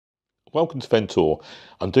welcome to Ventor.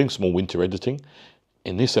 I'm doing some more winter editing.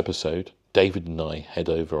 In this episode, David and I head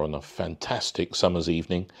over on a fantastic summer's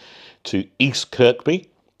evening to East Kirkby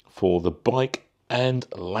for the bike and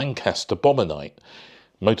Lancaster bomber night.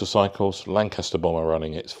 Motorcycles, Lancaster bomber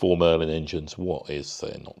running its 4 Merlin engines. What is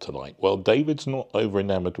there not to like? Well, David's not over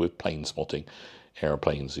enamoured with plane spotting.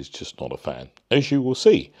 Aeroplanes is just not a fan, as you will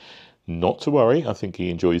see. Not to worry, I think he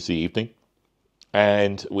enjoys the evening.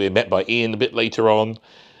 And we're met by Ian a bit later on.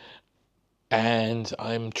 And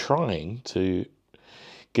I'm trying to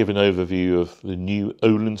give an overview of the new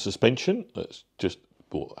Ohlins suspension that's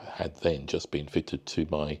had then just been fitted to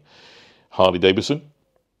my Harley Davidson.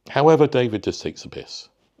 However, David just takes the piss.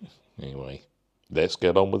 Anyway, let's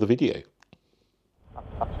get on with the video.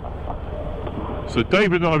 So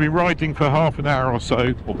David and I have been riding for half an hour or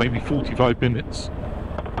so, or maybe 45 minutes.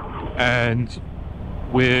 And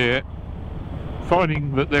we're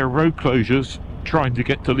finding that there are road closures trying to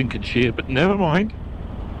get to Lincolnshire, but never mind.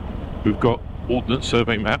 We've got Ordnance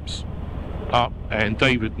Survey maps up and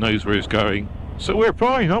David knows where he's going. So we're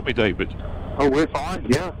fine, aren't we, David? Oh, we're fine,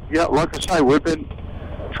 yeah. Yeah, like I say, we've been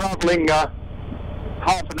travelling half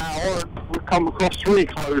an hour and we've come across 3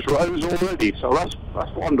 closed roads already, so that's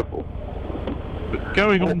wonderful. But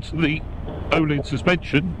going on to the Ohlins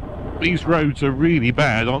suspension, these roads are really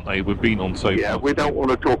bad, aren't they? We've been on so far. Yeah, we don't want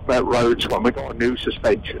to talk about roads when we've got a new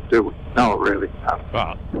suspension, do we? No, really. No.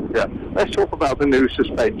 But yeah, let's talk about the new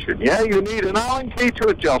suspension. Yeah, you need an Allen key to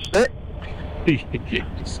adjust it.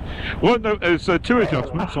 yes. Well, no, there's 2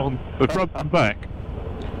 adjustments on the front and back.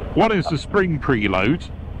 One is the spring preload.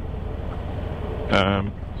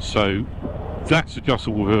 So that's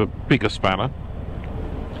adjustable with a bigger spanner.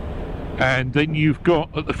 And then you've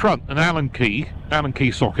got at the front an Allen key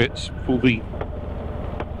sockets for the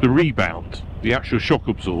rebound, the actual shock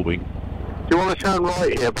absorbing. Do you want to turn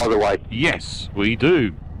right here, by the way? Yes, we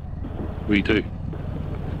do. We do.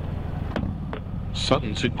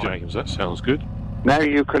 Sutton St James, that sounds good. Now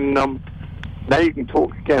you can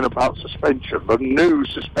talk again about suspension, the new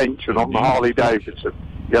suspension on the Harley Davidson.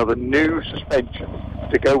 Yeah, the new suspension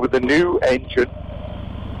to go with the new engine.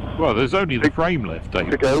 Well, there's only the frame left,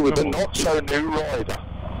 David. To go with the not-so-new rider.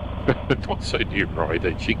 Not-so-new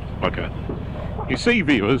rider, cheeky bugger. You see,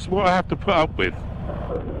 viewers, what I have to put up with.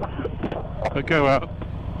 I go out,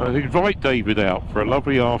 I invite David out for a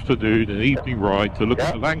lovely afternoon, an evening ride to look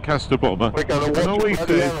at the Lancaster bomber. We're going to watch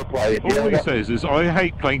the aeroplane. All he says is, I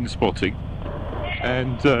hate plane spotting.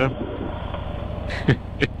 And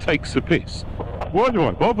it takes the piss. Why do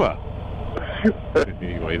I bother?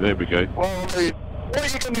 Anyway, there we go. Well, I mean, what are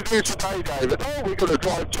you going to do today, David? Oh, we're going to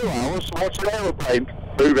drive 2 hours to watch an aeroplane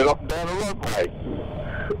moving up and down a runway.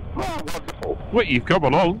 Oh, wonderful. Well, you've come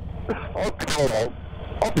along. I've come along.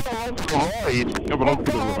 I've come along for the ride. Come along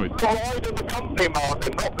for the ride. The ride in the company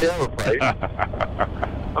market, not the aeroplane.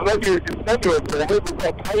 And then you inform me we've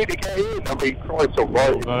got to pay to get in. I mean, Christ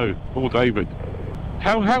almighty. Oh, no. Poor David.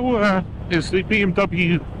 How is the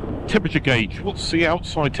BMW temperature gauge? What's the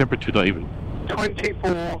outside temperature, David?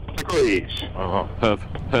 24 degrees. Oh,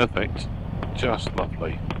 perfect. Just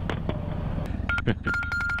lovely.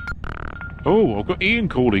 Oh, I've got Ian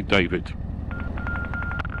calling, David.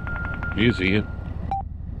 Here's Ian.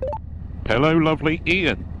 Hello, lovely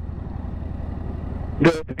Ian.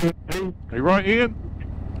 Are you right, Ian?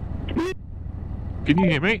 Can you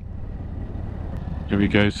hear me? Here we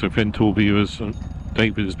go, so Ventor viewers,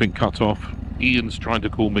 David has been cut off. Ian's trying to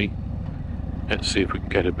call me. Let's see if we can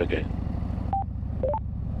get him again.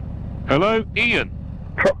 Hello, Ian.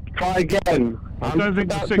 Try again. I don't think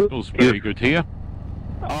the signal's very good here.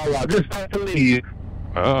 Alright, just have to leave.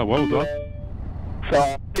 Ah, well done. So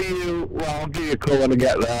I'll give you a call when I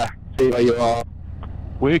get there. See where you are.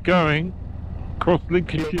 We're going across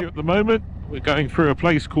Lincolnshire at the moment. We're going through a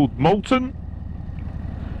place called Moulton,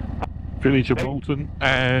 village of Moulton,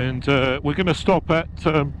 and we're going to stop at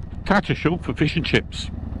Tattershall for fish and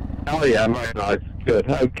chips. Oh yeah, very nice. Good.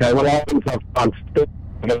 Okay, well I think I'm still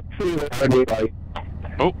going to see you there anyway.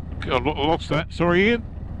 Oh, I lost that. Sorry, Ian.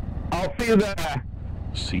 I'll see you there.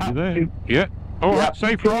 See you there. Yeah. All right,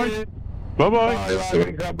 safe ride.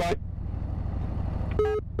 Bye-bye. Bye.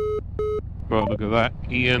 Well, look at that.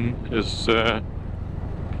 Ian has,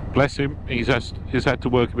 bless him, he's had to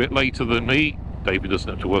work a bit later than me. David doesn't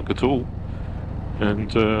have to work at all.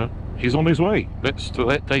 And he's on his way. Let's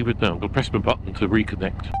let David know. I'm going to press my button to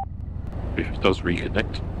reconnect. If it does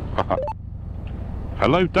reconnect.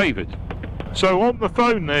 Hello, David. So on the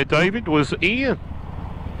phone there, David, was Ian.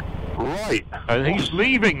 Right. And he's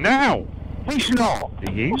leaving now. He's not.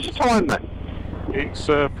 He is. What's the time then? It's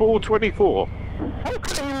 4:24. How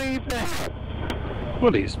can he leave now?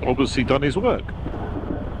 Well, he's obviously done his work.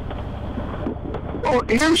 Well,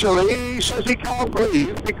 usually he says he can't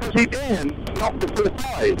leave because he didn't, not before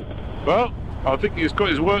 5. Well, I think he's got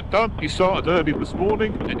his work done. He started early this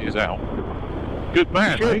morning and he's out. Good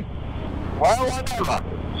man, eh? Well, whatever.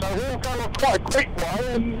 So he'll go quite a quick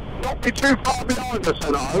way and not be too far behind us,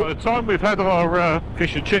 and I hope. By the time we've had our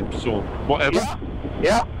fish and chips or whatever,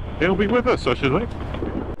 Yeah. he'll be with us, I should think.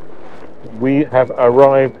 We have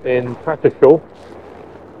arrived in Tattershall,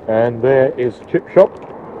 and there is chip shop.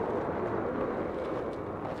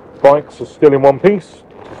 Bikes are still in one piece.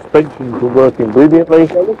 Suspensions are working brilliantly.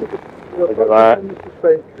 Look at that. Look at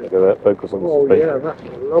that. Focus on the suspension. Oh yeah, that's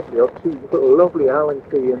lovely. I've seen you've got a lovely Allen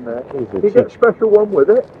key in there. You get a special one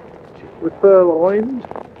with it, with fur lines.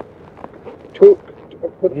 Talk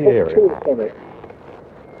on it.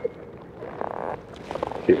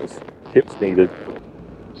 Chips needed.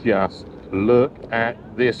 Just look at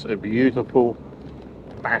this beautiful,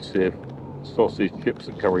 massive sausage, chips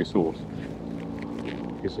and curry sauce.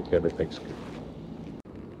 Yes, again, it tastes good.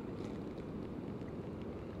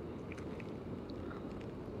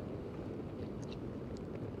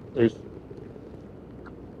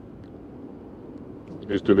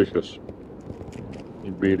 It's delicious.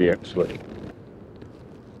 It's really excellent.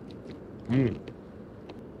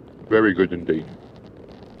 Very good indeed.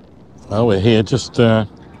 Well, we're here just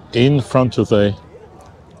in front of the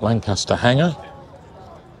Lancaster hangar.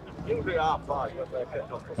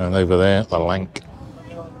 And over there, the Lanc.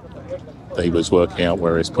 David's working out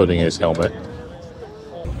where he's putting his helmet.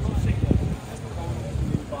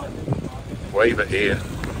 Wave at Ian.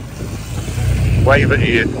 Wave at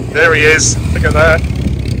Ian. There he is. Look at that.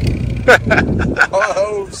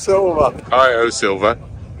 Oh, Silver. Hi-oh, Silver.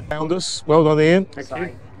 Found us. Well done, Ian. Thank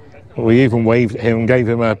you. We even waved at him and gave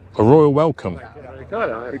him a royal welcome.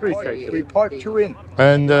 I appreciate it. We piped you in.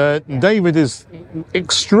 And David is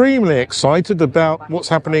extremely excited about what's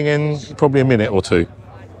happening in probably a minute or two.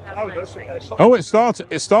 Oh, it's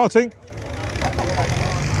starting.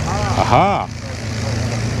 Aha.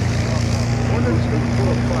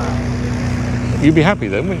 You'd be happy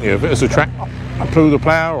then, wouldn't you, if it was a track, blew the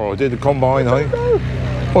plough or did the combine, I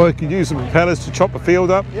think. Or you could use some propellers to chop the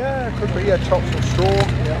field up. Yeah, could be. Yeah, chop some straw.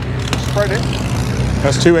 Yeah. Spread it.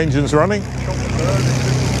 That's 2 engines running.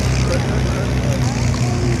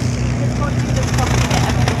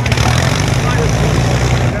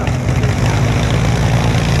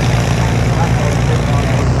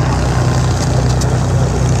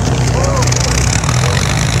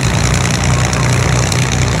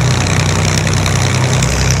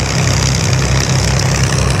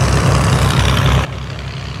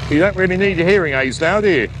 You don't really need your hearing aids now, do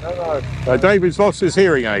you? No. David's lost his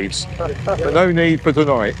hearing aids, but no need for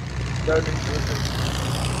tonight.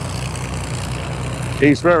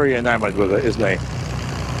 He's very enamoured with it, isn't he?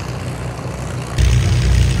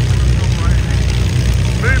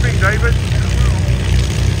 Moving, David.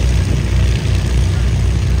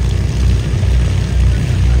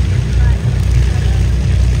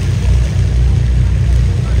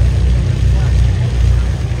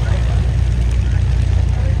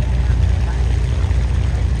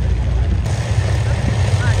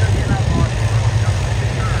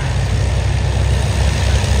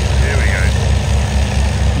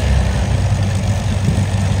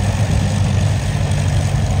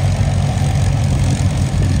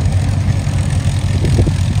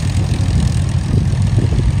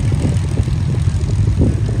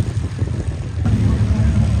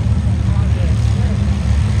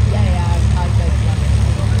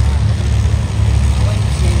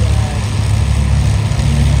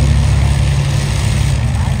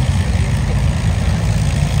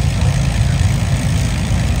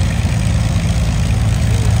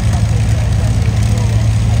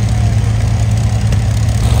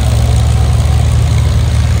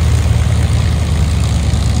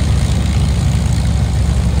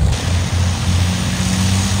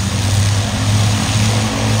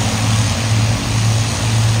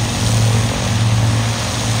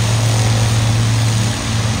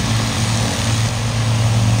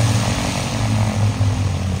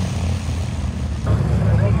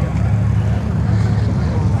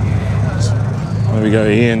 There we go,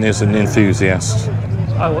 Ian is an enthusiast.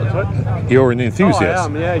 Oh, what's that? You're an enthusiast? Oh, I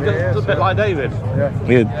am, yeah, just a bit like David.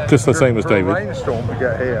 Yeah, just the same as David. Rainstorm to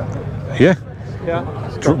get here. Yeah?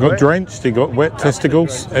 Yeah. Got drenched, he got wet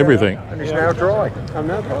testicles, everything. And it's now dry. I'm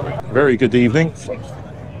now dry. Very good evening.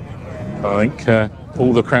 I think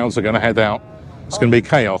all the crowds are going to head out. It's going to be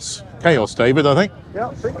chaos. Chaos, David, I think. Yeah,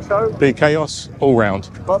 I think so. Be chaos all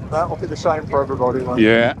round. But that'll be the same for everybody, won't it?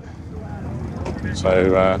 Yeah.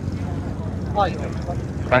 So,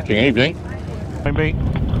 cracking evening. Maybe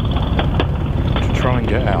to try and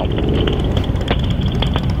get out.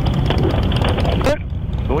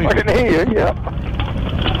 hear you, yeah.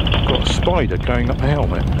 Got a spider going up the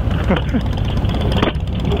helmet.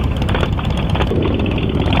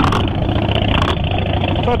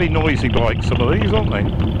 Bloody noisy bikes, some of these, aren't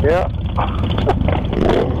they? Yeah.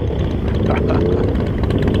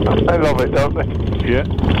 They love it, don't they? Yeah.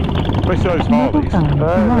 Especially those Mobile Harleys. phone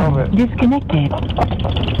I love 1 it. disconnected.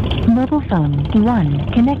 Mobile phone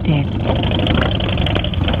 1 connected.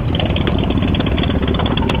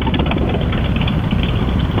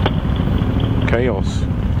 Chaos.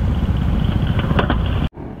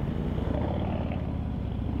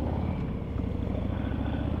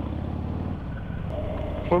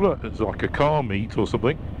 Well look, it's like a car meet or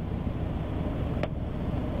something.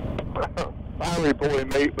 Harry boy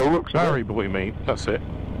meat, the looks of Barry boy meet, that's it.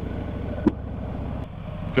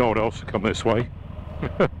 No one else to come this way.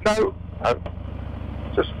 it. No,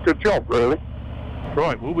 just a good job, really.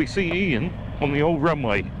 Right, will we see Ian on the old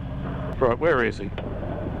runway? Right, where is he?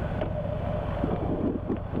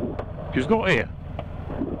 He's not here.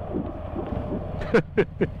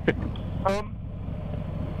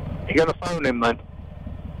 You're going to phone him then?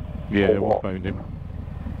 Yeah, Or we'll what? phone him.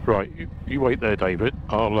 Right, you wait there, David.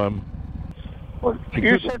 I'll Well,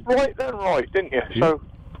 you said right then right, didn't you? Yeah. So.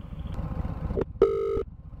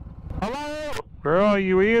 Hello? Where are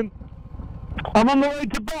you, Ian? I'm on the way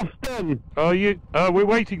to Boston. Are you? We're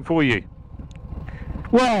waiting for you.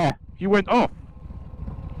 Where? You went off.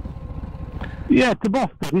 Yeah, to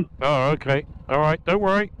Boston. Oh, okay. All right, don't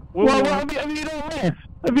worry. We'll, Well, have you not left?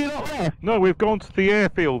 Have you not left? no, we've gone to the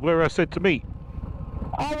airfield where I said to meet.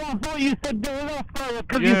 Oh, I thought you said go left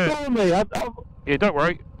because Yeah. you saw me. Yeah, don't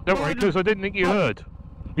worry. Don't worry, because I didn't think you heard.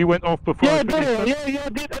 You went off before I Yeah, finished. did it? Yeah,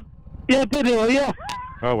 did it? Yeah, did it? Yeah.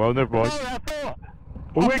 Oh, well, never mind. Sorry, I thought.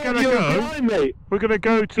 Well, I we're thought going to you were go. behind me. We're going to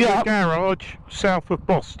go to Yeah. the garage south of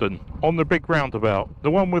Boston on the big roundabout,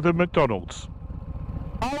 the one with the McDonald's.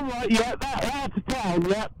 Oh, right, yeah, that's the town,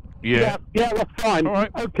 yeah. Yeah. Yeah, that's fine. All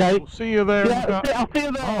right. Okay. We'll see you there in Yeah, about I'll see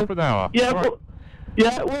you there. half an hour. Yeah, All right.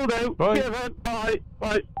 yeah, will do. Bye. See you then. Bye.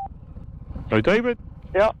 Bye. Oh, David?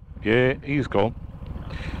 Yeah. Yeah, he's gone.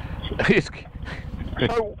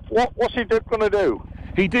 So, what's he going to do?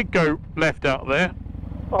 He did go left out there.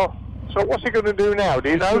 Oh, so what's he going to do now? Do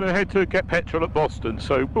you He's know? going to head to get petrol at Boston,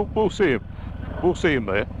 so we'll see him. We'll see him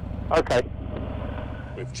there. Okay.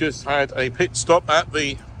 We've just had a pit stop at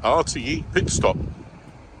the RTE pit stop.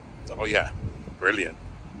 Oh yeah, brilliant.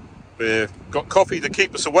 We've got coffee to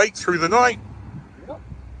keep us awake through the night.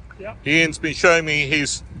 Yep. Ian's been showing me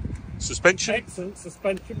his suspension. Excellent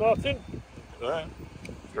suspension, Martin.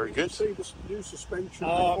 Very good. See the new suspension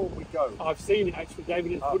before we go. I've seen it actually,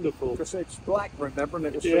 David. It's wonderful. Because it's black, remember, and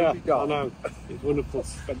it'll Yeah, soon be dark. I know. It's wonderful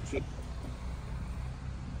suspension.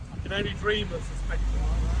 I can only dream of suspension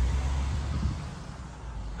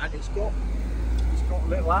like And it's got a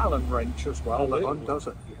little Allen wrench as well that undoes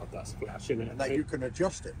it. that. God, that's flashing it. And then you can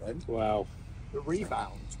adjust it then, Wow. the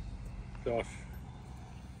rebound. Gosh.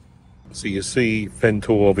 So you see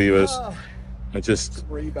Ventor viewers, I just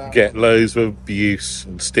Rebound. get loads of abuse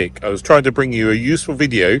and stick. I was trying to bring you a useful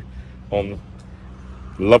video on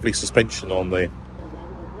lovely suspension on the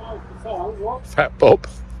Fat Bob,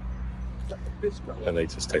 and they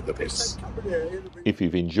just take the piss. If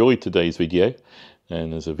you've enjoyed today's video,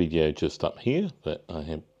 and there's a video just up here that I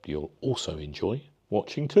hope you'll also enjoy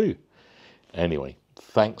watching too. Anyway,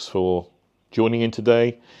 thanks for joining in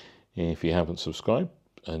today. If you haven't subscribed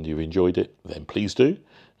and you've enjoyed it, then please do,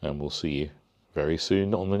 and we'll see you very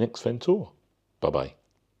soon on the next Ventor. Bye bye.